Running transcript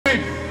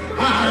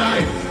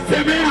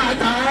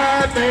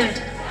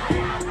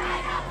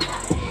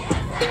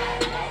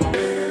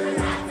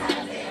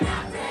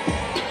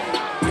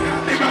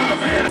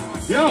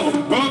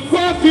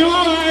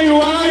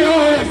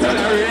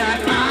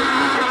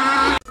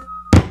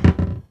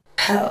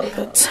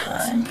Pelpa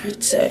time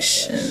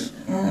protection.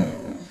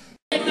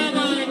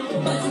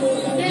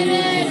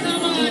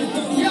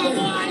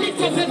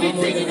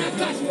 Everything in a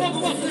cash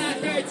pump up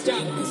like dirt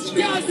job.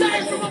 You're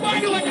sorry from a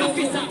body one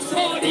officer.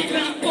 Holy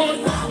black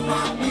bones.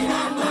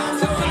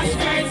 Cash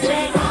dirt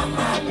job.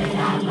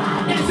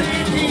 Yes,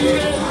 anything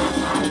else.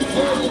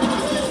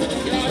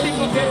 You're lick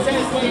up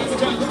yourself for his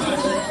job.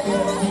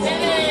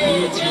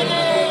 Hey.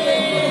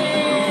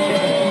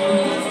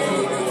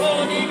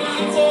 Holy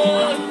black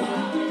bones.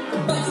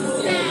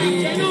 Yeah,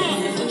 you know.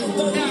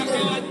 Now,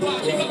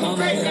 lick up a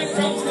president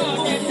from Scott.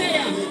 Yes, they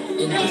are.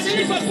 You're the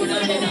Liverpool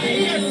on in our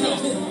ears, so.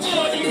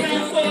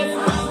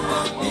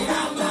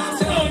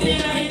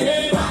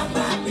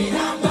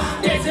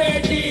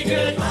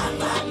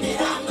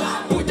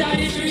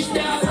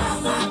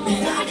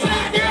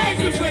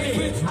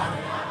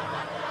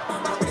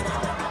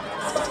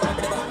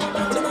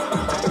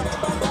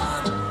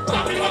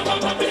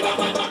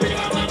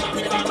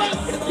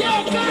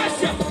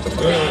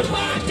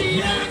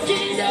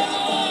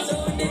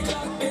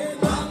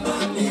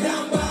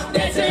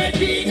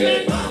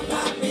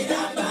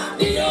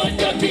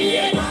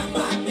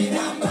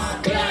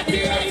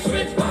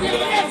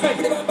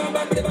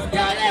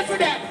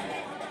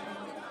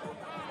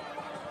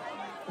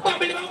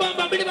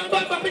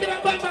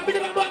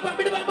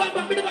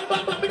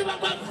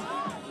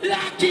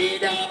 Lucky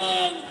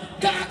dog,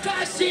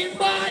 KASH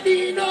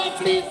body, no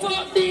flip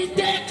up the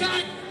deck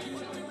and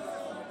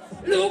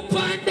look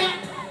on that.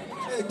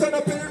 Hey, turn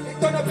up here,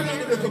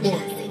 little boy.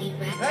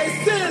 Hey,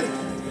 still.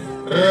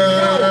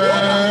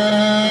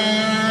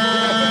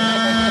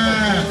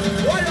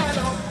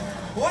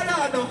 Hold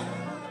on now.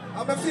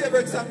 I'm my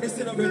favorite song,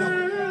 Mr. Nobina.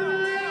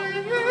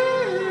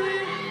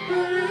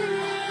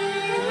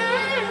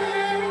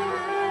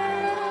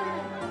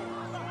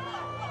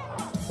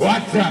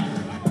 What's up?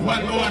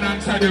 What going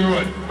on side the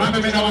road? I'm a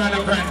bit of one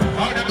friend.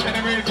 How them send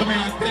them real to me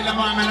and tell them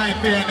I'm an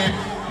IP in it.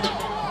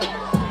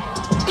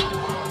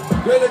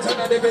 Religion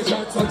and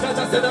division, so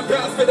judges send them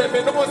grass for them.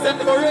 In the most send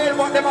them a real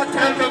one, them a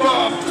tell me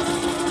about.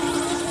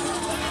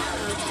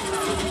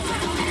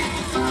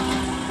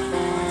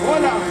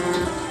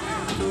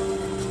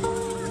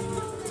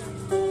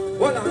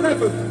 Hold on,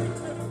 level.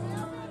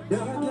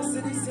 Yeah, I guess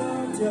it is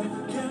out, yeah.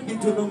 Can't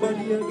get to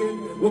nobody again.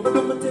 Woman,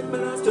 don't take my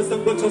last, just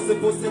I'm gonna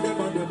supposed to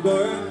them on the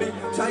burn me.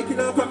 Try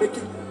kill out from the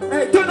kid.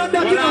 Hey, turn on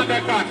that,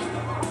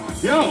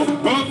 Yo,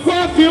 but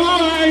fuck you,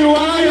 you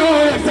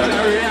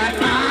accelerate,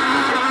 man.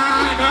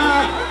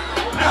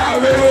 Now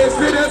we will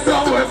see the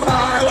song with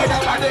fire. When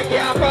nobody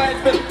can't find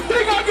me.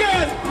 Sing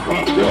again.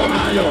 Fuck you,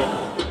 man, yo.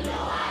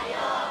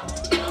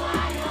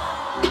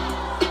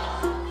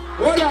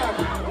 Hold on,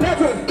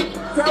 level.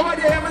 So what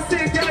you ever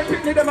see, girl,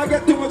 pick me them, I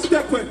get too much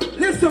step with.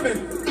 Listen to me.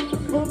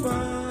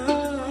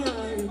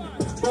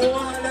 Oh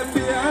my, left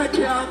me out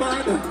here,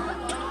 man.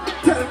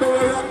 Tell me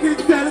where your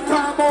kids tell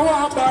time,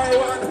 one by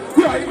one.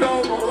 Right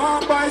now,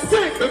 one by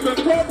six. Let me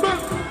come back.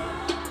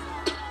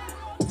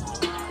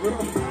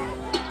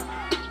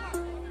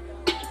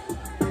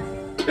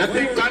 The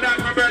things like that,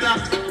 my brother.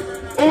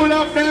 All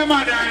of them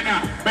are there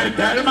now. But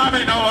tell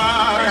mommy no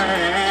worry.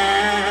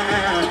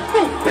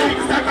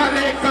 Things take a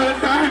little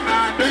time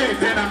and do it,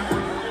 you know.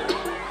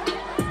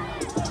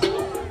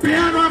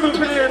 Piano I'm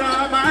playing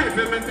all my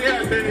film and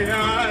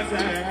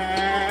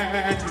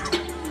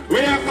we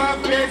have a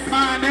fixed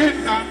man in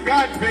some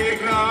God's big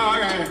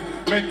glory.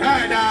 But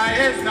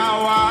there is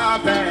no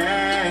weapon.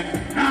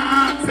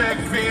 Not sex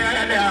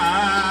failure.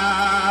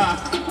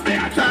 Me I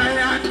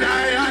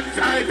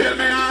try till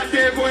me I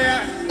give way.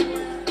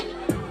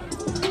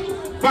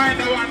 Find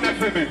the one that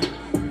for me.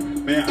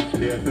 Me I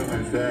say to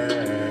myself.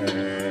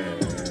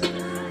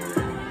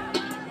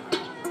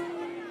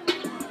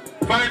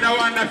 Find the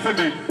one that for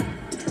me.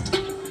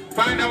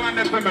 Find the one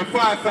that for me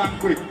fast and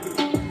quick.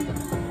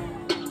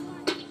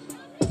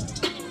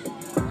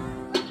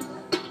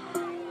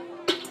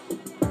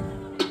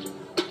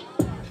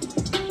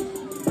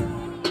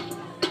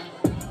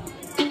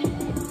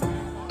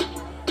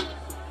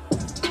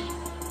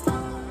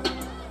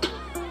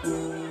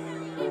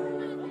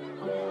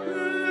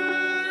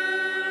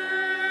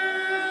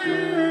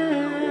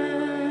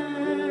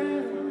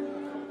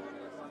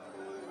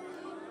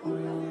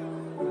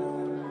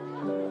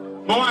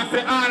 I want to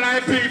say all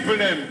our people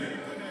them.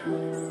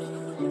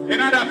 In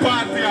other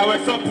party I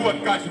will support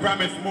KASH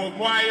promise move.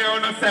 Why you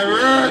wanna say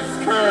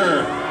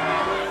Rusker?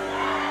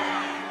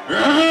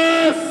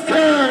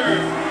 Rusker!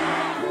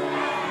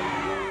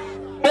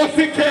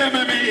 Bossy came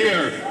in me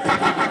here.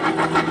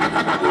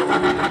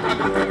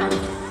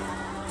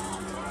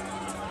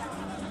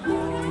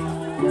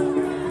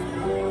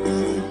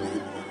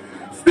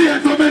 Stay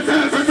to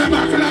myself and the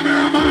back of the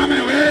mirror,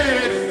 mommy,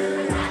 wait.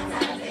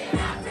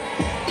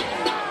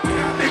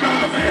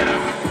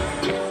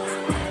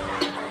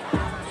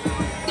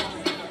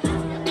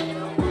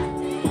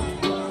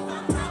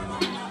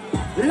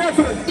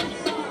 Level.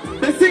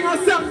 They sing a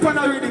song for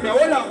the rhythm.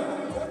 Hold on.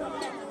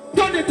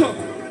 Turn it up.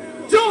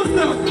 Juice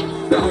now.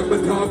 Dog me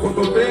talk from a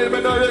veil, me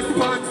no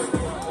response.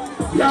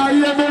 Yeah,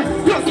 hear me?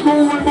 Just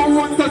move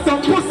so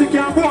some pussy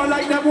can't go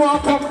like them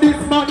walk up this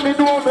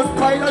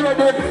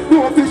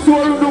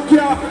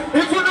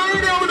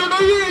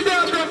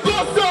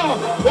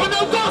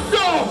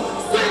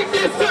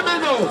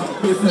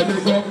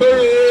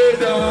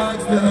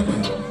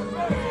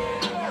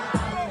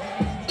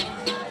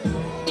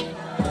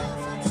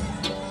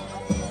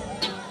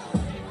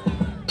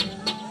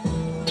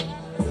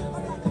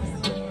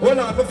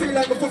on, I feel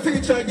like if I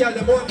feature a girl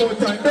one more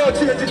time. Don't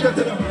change it to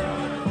them.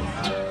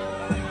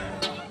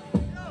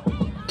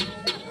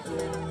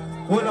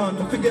 Hold on,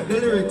 don't forget the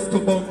lyrics to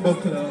Bump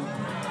Buckler.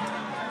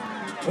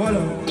 Hold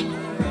on.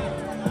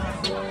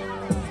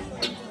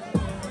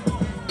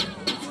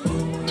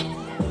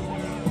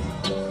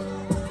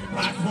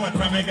 Passport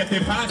from me get the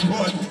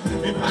passport.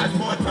 The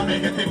passport from me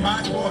get the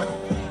passport.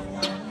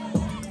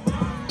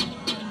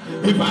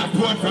 The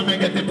passport from me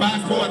get the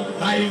passport.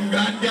 I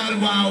England girl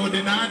wow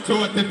the not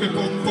throat. If you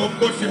boom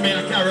bushy me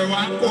I carry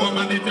one comb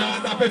and the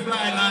jaws up a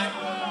fly line.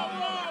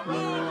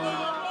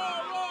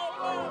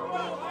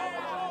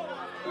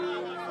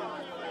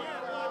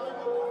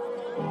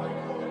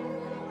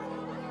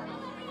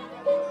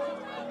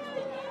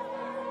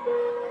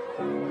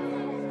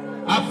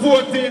 A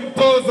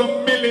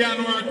 14,000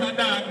 million worth of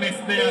darkness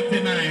there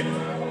tonight.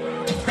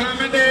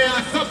 Come there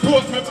and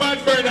support my bad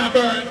brother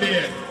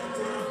birthday.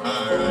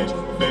 Alright,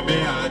 baby,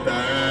 heart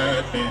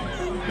hurt me.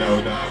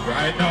 Yo, dog,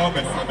 right now,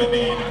 me something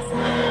need a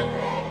skirt.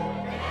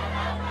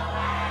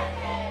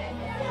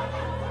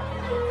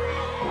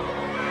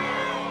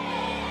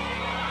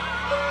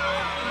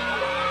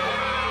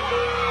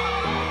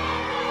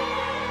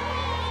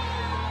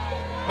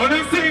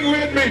 Wanna sing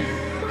with me?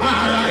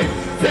 Alright,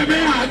 say me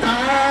heart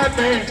hurt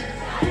me.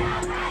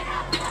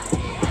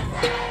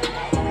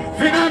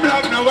 Fin I'm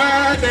love no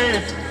worthy.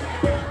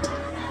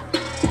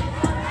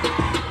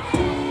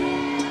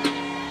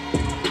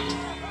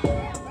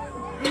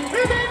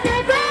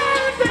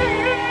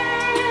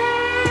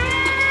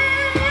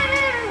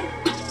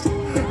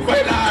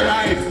 Well,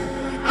 alright.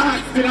 I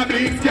still a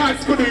bleed,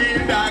 cats could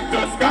heal that.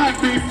 Just can't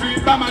be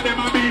street, bama them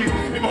a beat.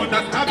 The mouth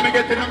that stab me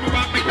getting on me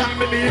back, me can't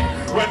believe.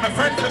 When my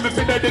friends tell me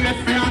fit they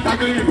left me out of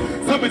grief.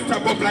 So me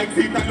strap up like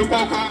seat and look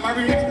how calm I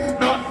reach.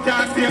 Nothing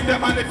can't save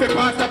them and if it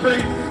pass the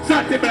break.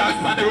 Shot the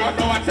blast on the road,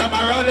 no watch them a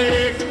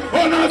rolling.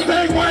 Oh no,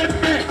 sing with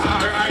me.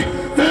 Alright,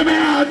 tell me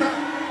out.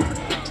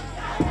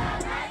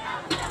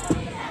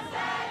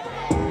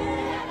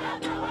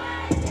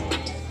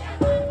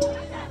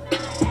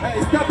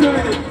 Hey, stop your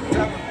rhythm.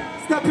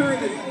 Stop your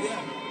rhythm.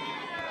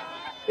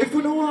 If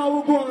you know how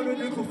we go on with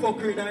little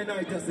fuckery night, I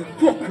say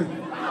fuckery.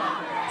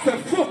 Say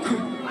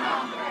fuckery.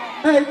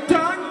 Hey,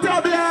 Don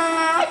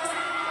Tablet!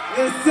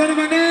 It's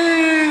Cinnamon!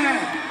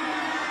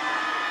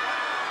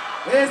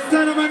 It's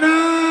Cinnamon!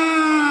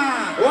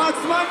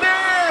 What's my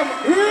name?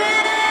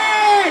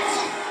 Rich!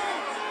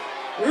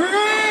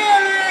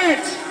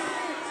 Rich!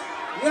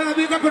 Yeah,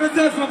 big up on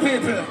yourself, my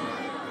people.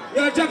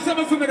 Yeah, drop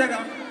something for me, Dada.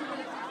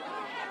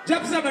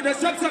 Drop something,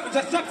 just drop something,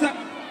 just drop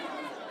something.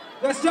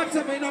 Just drop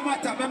something, no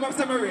matter. Remember, I'm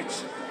something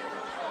rich.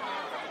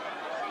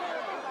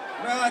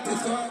 My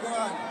artist, go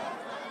on.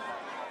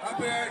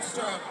 Happy Earth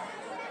Strong.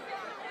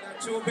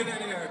 You're 2 billion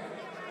here.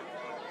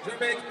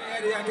 Jamaican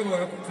idea to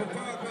work. For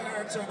Pelpa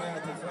Earth Strong, my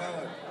artist.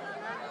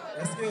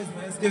 Excuse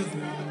me.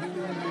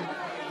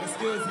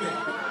 Excuse me.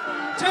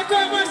 Check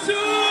out my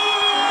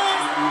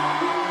shoes!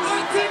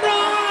 Antina!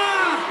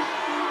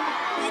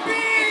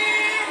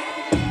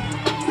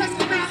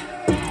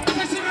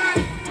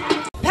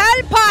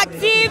 Pelpa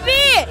TV!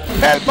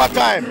 Pelpa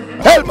time!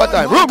 Pelpa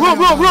time! Room!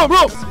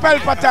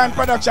 Pelpa time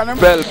production!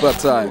 Pelpa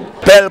time!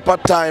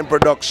 Pelpa time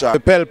production!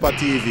 Pelpa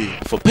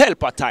TV! For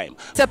Pelpa time!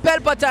 It's a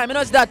Pelpa time, you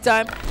know it's that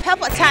time.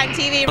 Pelpa Time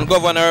TV. I'm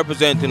governor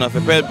representing of a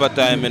Pelpa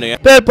time, you know.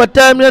 Pelpa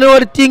time, you know what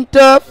the thing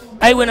tough?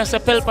 I when I say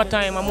Pelpa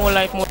time, I'm more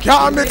like more.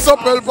 Can't mix up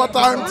Pelpa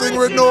time thing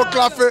with no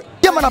coffee!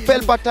 Yeah, man, a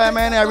Pelpa time,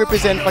 and I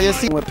represent for you.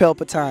 See, we're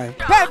Pelpa time.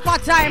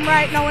 Pelpa Time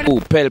right now. Oh,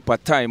 Pelpa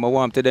time, I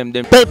want to them.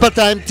 Pelpa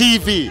time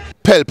TV!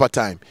 Pelpa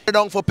time! You're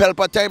down for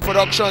Pelpa time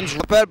productions!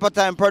 Pelpa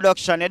time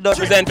production. It does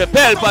Present for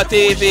Pelpa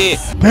TV!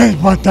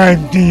 Pelpa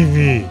time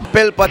TV!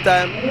 Pelpa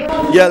time!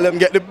 Yeah, let them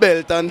get the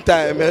belt on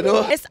time, you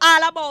know? It's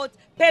all about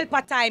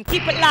Pelpa Time.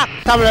 Keep it locked.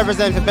 Come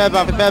represent for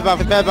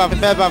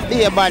Pelpa,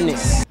 be a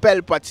badness.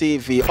 Pelpa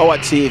TV, our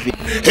TV.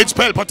 It's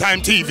Pelpa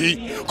time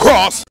TV!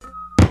 Cross!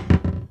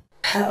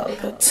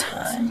 Pelpa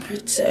time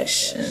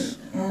protection.